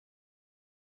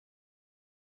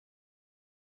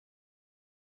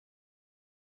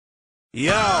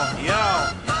Yo,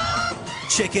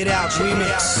 check it out,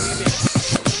 remix.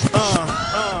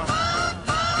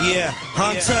 Yeah,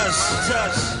 hunters.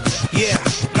 Yeah,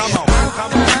 come on.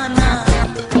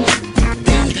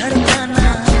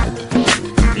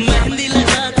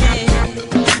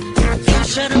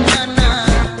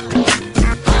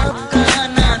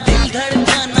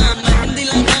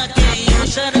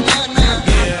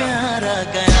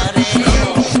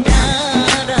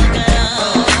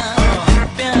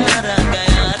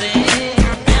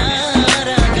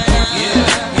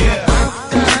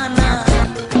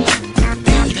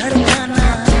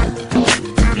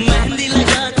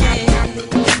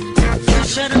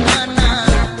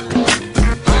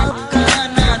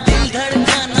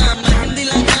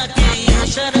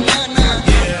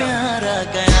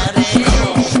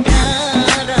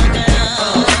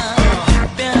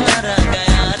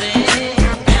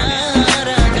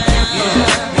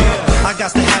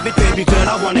 Baby girl,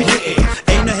 I wanna hit it.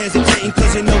 Ain't no hesitating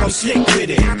cause you know I'm slick with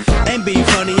it. Ain't being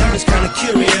funny, I'm just kinda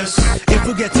curious. If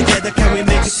we get together, can we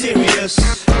make it serious?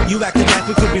 You acting like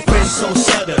we could be friends so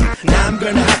sudden. Now I'm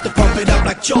gonna have to pump it up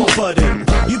like Joe Budden.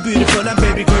 You beautiful and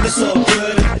baby girl, it's so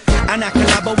good. And I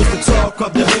collabo with the talk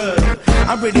of the hood.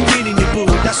 I'm really feeling you, boo,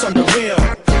 that's on the real.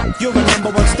 You're a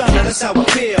 #1 stunner, that's how I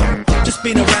feel. Just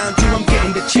being around you, I'm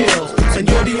getting the chills. And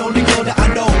you're the only girl that I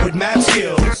know with mad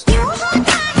skills.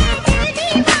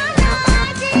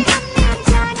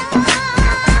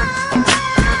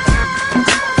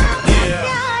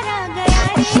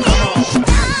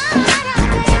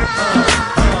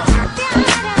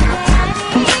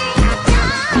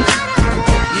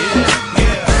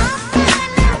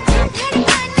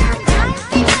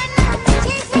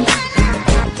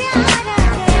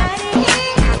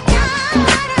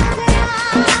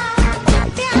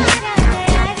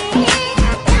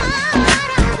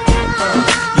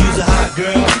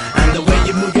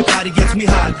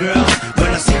 Girl,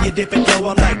 when I see you dip and go,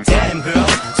 I'm like, damn girl.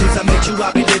 Since I met you,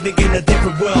 I've been living in a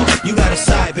different world. You got a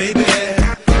side, baby.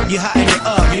 You hotting it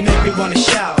up, you make me wanna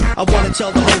shout. I wanna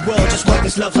tell the whole world just what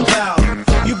this love's about.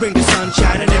 You bring the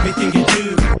sunshine and everything you do.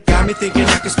 Got me thinking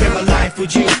I could spend my life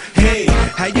with you. Hey,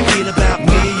 how you feel about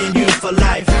me and you for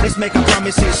life? Let's make our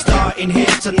promises starting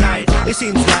here tonight. It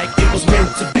seems like it was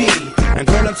meant to be. And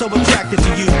girl, I'm so attracted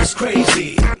to you, it's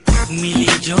crazy.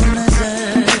 मिली जो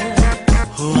नजर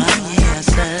हुआ ये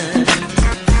असर,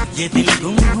 ये दिल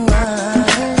गुम हुआ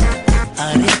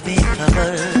अरे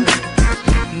बेखबर.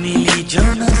 मिली जो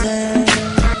नजर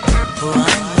हुआ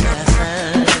ये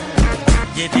असर,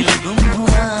 ये दिल गुम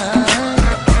हुआ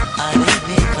अरे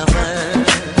बेखबर.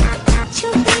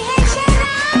 छुपी है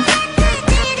शरारत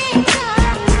तेरे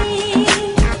ख्याल में,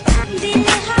 दिल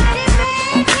हार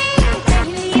बैठे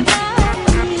पहली बार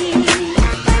में.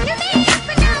 पल में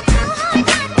अपना खो हो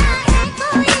जाता है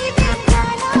कोई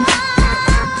बेगाना.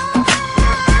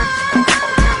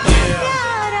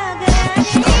 प्यार आ गया रे,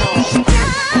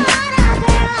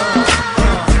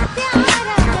 प्यार आ गया, प्यार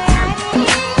आ गया रे,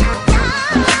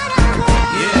 प्यार आ गया.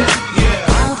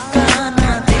 आपका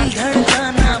ना दिल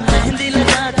धड़काना, मेहंदी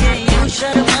लगा के यूं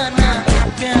शर्माना.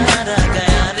 प्यार आ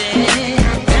गया रे,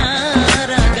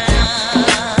 प्यार आ गया,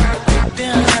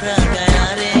 प्यार आ गया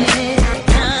रे,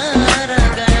 प्यार आ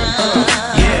गया.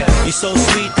 Yeah, you're so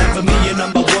sweet and for me you're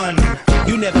 #1.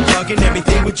 You never talking,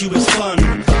 everything with you is fun.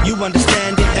 You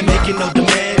understand it and making no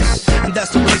demands. And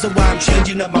that's the reason why I'm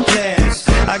changing up my plans.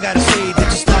 I gotta say that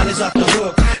your style is off the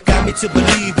hook. Got me to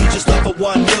believe you just love for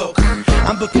one look.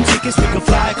 I'm booking tickets, we can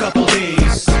fly a couple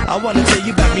days. I wanna tell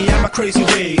you about me and my crazy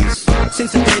ways.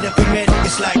 Since the day that we met,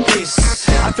 it's like this.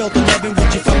 I felt the loving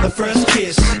with you from the first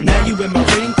kiss. Now you in my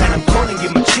ring and I'm calling you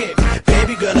my chick.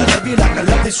 Baby girl, I love you like I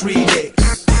love this remix.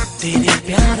 तेरे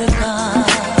प्यार का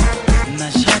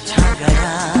नशा छा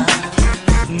गया,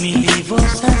 मिली वो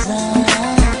सजा,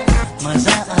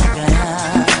 मजा आ गया.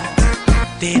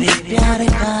 तेरे प्यार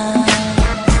का